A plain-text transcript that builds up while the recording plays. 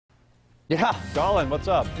Yeah. Colin, what's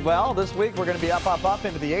up? Well, this week we're going to be up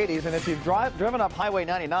into the 80s, and if you've driven up Highway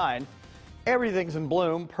 99, everything's in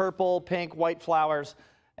bloom, purple, pink, white flowers,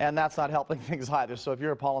 and that's not helping things either. So if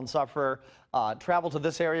you're a pollen sufferer, travel to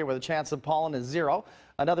this area where the chance of pollen is 0.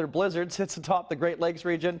 Another blizzard sits atop the Great Lakes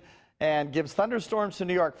region and gives thunderstorms to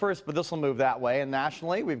New York first, but this will move that way. And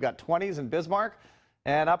nationally, we've got 20s in Bismarck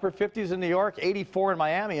and upper 50s in New York, 84 in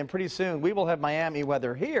Miami, and pretty soon we will have Miami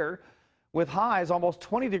weather here, with highs almost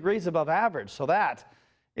 20 degrees above average. So that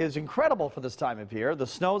is incredible for this time of year. The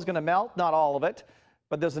snow is going to melt, not all of it,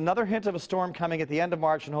 but there's another hint of a storm coming at the end of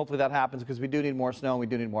March, and hopefully that happens because we do need more snow and we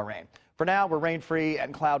do need more rain. For now, we're rain-free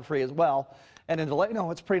and cloud-free as well. And in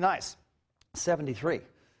Delano, it's pretty nice. 73.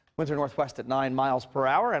 Winds are northwest at 9 miles per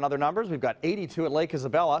hour. And other numbers, we've got 82 at Lake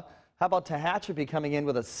Isabella. How about Tehachapi coming in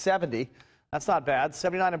with a 70? That's not bad.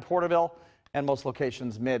 79 in Porterville. And most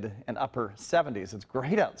locations mid and upper 70s. It's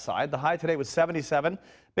great outside. The high today was 77,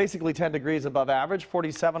 basically 10 degrees above average.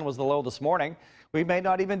 47 was the low this morning. We may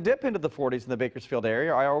not even dip into the 40s in the Bakersfield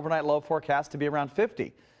area. Our overnight low forecast to be around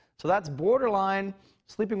 50. So that's borderline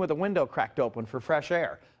sleeping with a window cracked open for fresh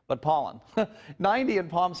air, but pollen. 90 in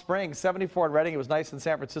Palm Springs, 74 in Redding. It was nice in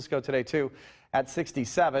San Francisco today too at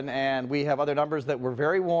 67. And we have other numbers that were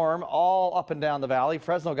very warm all up and down the valley.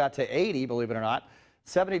 Fresno got to 80, believe it or not.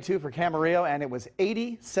 72 for Camarillo, and it was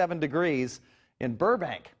 87 degrees in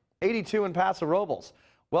Burbank, 82 in Paso Robles.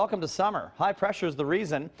 Welcome to summer. High pressure is the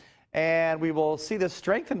reason, and we will see this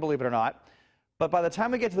strengthen, believe it or not. But by the time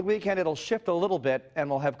we get to the weekend, it'll shift a little bit, and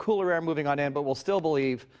we'll have cooler air moving on in, but we'll still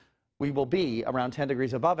believe we will be around 10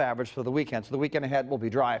 degrees above average for the weekend. So the weekend ahead will be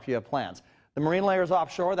dry if you have plans. The marine layers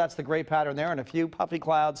offshore, that's the gray pattern there, and a few puffy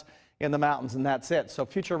clouds in the mountains, and that's it. So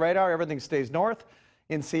future radar, everything stays north.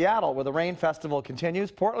 In Seattle, where the rain festival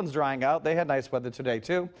continues, Portland's drying out. They had nice weather today,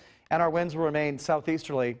 too. And our winds will remain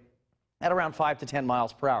southeasterly at around 5 to 10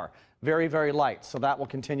 miles per hour. Very, very light. So that will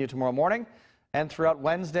continue tomorrow morning and throughout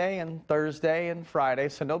Wednesday and Thursday and Friday.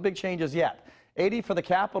 So no big changes yet. 80 for the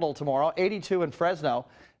capital tomorrow, 82 in Fresno,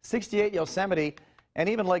 68 Yosemite, and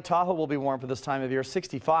even Lake Tahoe will be warm for this time of year,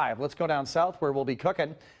 65. Let's go down south where we'll be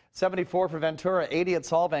cooking. 74 for Ventura, 80 at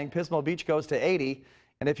Solvang. Pismo Beach goes to 80.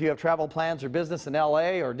 And if you have travel plans or business in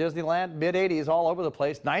LA or Disneyland, mid-80s all over the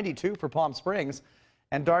place, 92 for Palm Springs,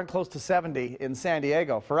 and darn close to 70 in San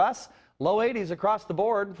Diego. For us, low 80s across the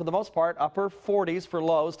board for the most part, upper 40s for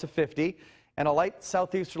lows to 50, and a light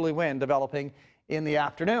southeasterly wind developing in the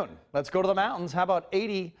afternoon. Let's go to the mountains. How about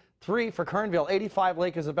 83 for Kernville, 85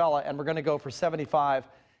 Lake Isabella, and we're going to go for 75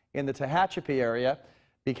 in the Tehachapi area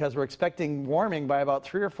because we're expecting warming by about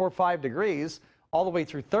 3 or 4 or 5 degrees all the way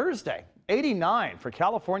through Thursday. 89 for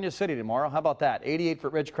California City tomorrow. How about that? 88 for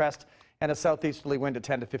Ridgecrest and a southeasterly wind at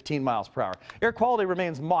 10 to 15 miles per hour. Air quality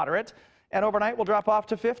remains moderate, and overnight will drop off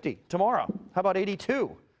to 50 tomorrow. How about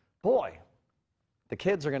 82? Boy, the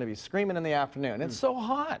kids are going to be screaming in the afternoon. It's so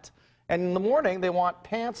hot. And in the morning, they want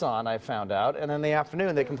pants on, I found out, and in the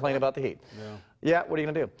afternoon, they complain about the heat. Yeah, what are you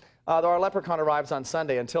going to do? Our leprechaun arrives on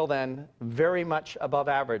Sunday. Until then, very much above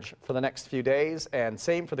average for the next few days, and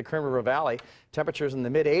same for the Kern River Valley. Temperatures in the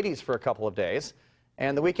mid-80s for a couple of days,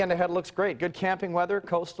 and the weekend ahead looks great. Good camping weather,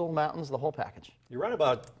 coastal, mountains, the whole package. You're right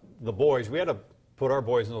about the boys. We had to put our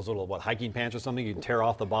boys in those little, hiking pants or something you can tear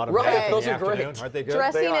off the bottom. Right, those are great. Aren't they good?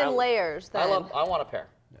 Dressing in layers, then. I want a pair.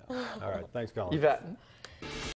 Yeah. All right, thanks, Colin. You bet.